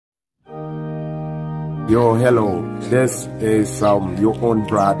Yo, hello. This is your own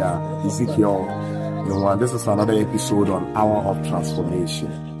brother Ezekiel. This is another episode on Hour of Transformation.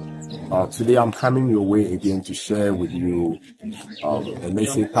 Today I'm coming your way again to share with you a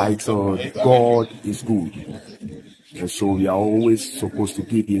message titled God is Good. And so we are always supposed to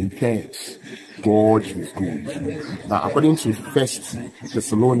give Him thanks. God is good. Now, according to 1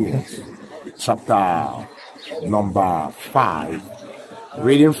 Thessalonians chapter number 5,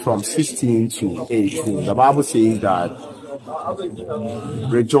 reading from 16 to 18, the Bible says that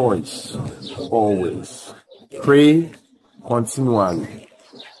rejoice always, pray continually,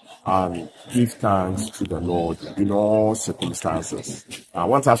 and give thanks to the Lord in all circumstances. I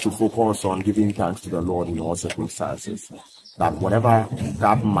want us to focus on giving thanks to the Lord in all circumstances. That whatever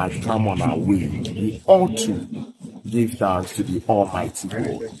that might come on our way, we ought to give thanks to the Almighty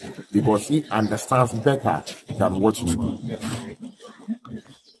God, because He understands better than what we do.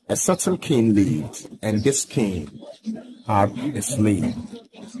 A certain king lived, and this king had a slave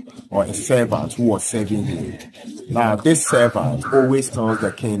or a servant who was serving him. Now, this servant always tells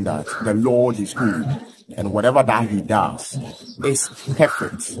the king that the Lord is good, and whatever that he does is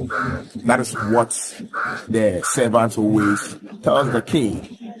perfect. That is what the servant always tells the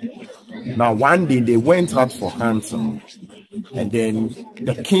king. Now, one day they went out for hunting, and then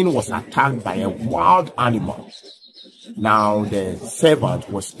the king was attacked by a wild animal. Now, the servant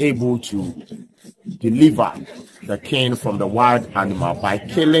was able to deliver the king from the wild animal by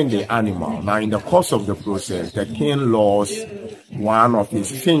killing the animal. Now, in the course of the process, the king lost one of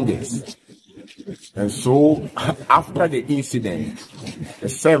his fingers. And so, after the incident, the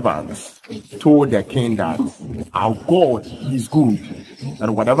servant told the king that our God is good,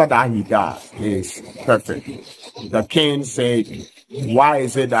 and whatever that He does is perfect. The king said, why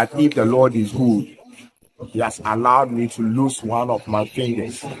is it that if the Lord is good, He has allowed me to lose one of my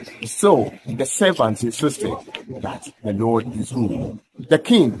fingers? So the servant insisted that the Lord is good. The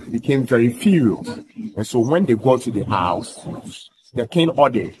king became very furious. And so when they got to the house, the king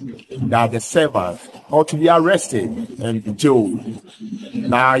ordered that the servant ought to be arrested and jailed.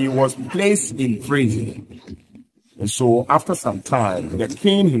 Now he was placed in prison. And so after some time, the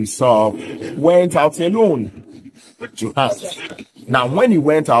king himself went out alone to hunt. Now when he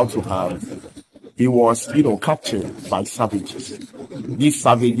went out to hunt, he was, captured by savages. These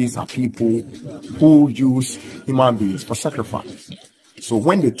savages are people who use human beings for sacrifice. So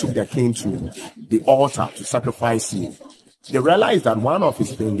when they took the king to the altar to sacrifice him, they realized that one of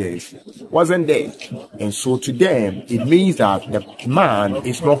his fingers wasn't there. And so to them, it means that the man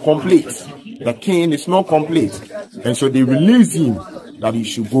is not complete. The king is not complete. And so they released him that he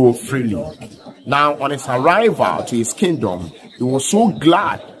should go freely. Now, on his arrival to his kingdom, he was so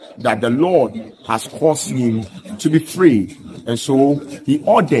glad that the Lord has caused him to be free. And so he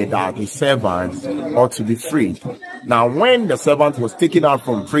ordered that his servant ought to be freed. Now, when the servant was taken out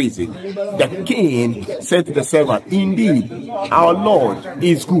from prison, the king said to the servant, indeed, our Lord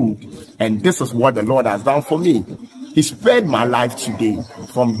is good, and this is what the Lord has done for me. He spared my life today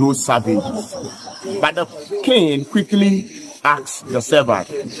from those savages. But the king quickly asked the servant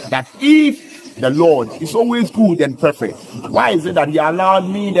that if the Lord is always good and perfect, why is it that He allowed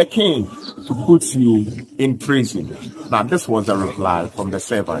me, the king, to put you in prison? Now, this was the reply from the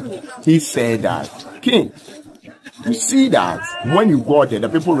servant. He said that, King, you see that when you got there, the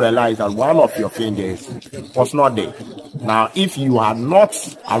people realized that one of your fingers was not there. Now, if you had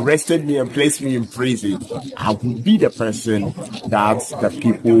not arrested me and placed me in prison, I would be the person that the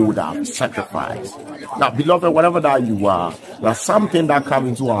people would have sacrificed. Now, beloved, whatever that you are, there's something that comes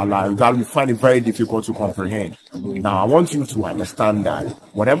into our lives that we find it very difficult to comprehend. Now, I want you to understand that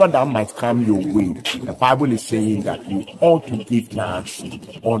whatever that might come your way, the Bible is saying that you ought to give thanks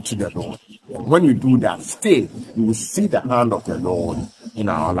unto the Lord. When you do that, still, you will see the hand of the Lord in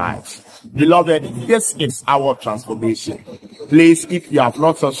our lives. Beloved, this is our transformation. Please, if you have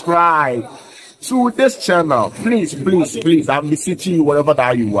not subscribed to this channel, please, I'm beseeching you, wherever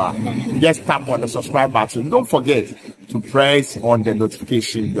that you are, just tap on the subscribe button. Don't forget to press on the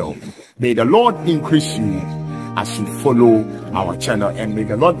notification bell. May the Lord increase you as you follow our channel, and may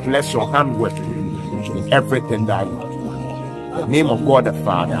the Lord bless your handwork in everything that you do. In the name of God the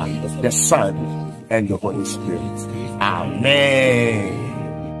Father, the Son, and the Holy Spirit. Amen.